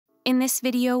In this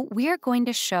video, we are going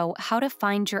to show how to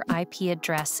find your IP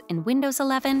address in Windows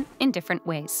 11 in different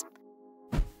ways.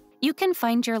 You can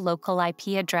find your local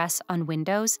IP address on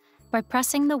Windows by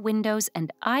pressing the Windows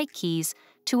and I keys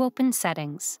to open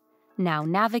Settings. Now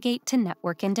navigate to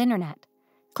Network and Internet.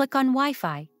 Click on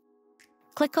Wi-Fi.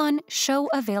 Click on Show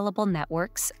Available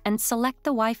Networks and select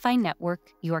the Wi-Fi network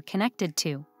you're connected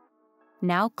to.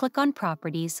 Now click on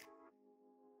Properties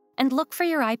and look for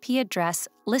your IP address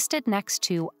listed next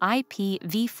to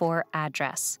IPv4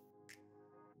 address.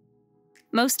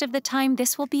 Most of the time,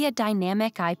 this will be a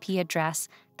dynamic IP address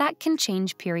that can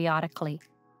change periodically.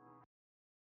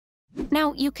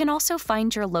 Now, you can also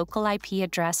find your local IP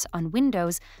address on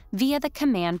Windows via the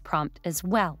command prompt as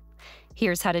well.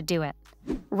 Here's how to do it.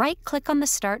 Right-click on the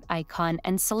Start icon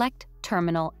and select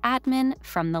Terminal Admin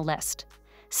from the list.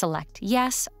 Select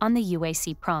Yes on the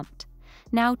UAC prompt.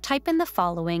 Now type in the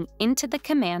following into the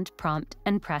command prompt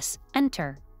and press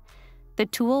Enter. The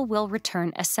tool will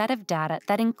return a set of data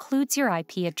that includes your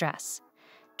IP address.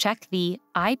 Check the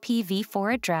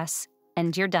IPv4 address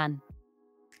and you're done.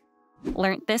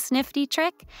 Learned this nifty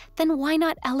trick? Then why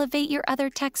not elevate your other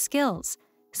tech skills?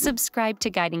 Subscribe to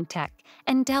Guiding Tech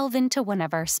and delve into one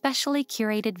of our specially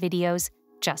curated videos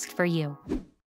just for you.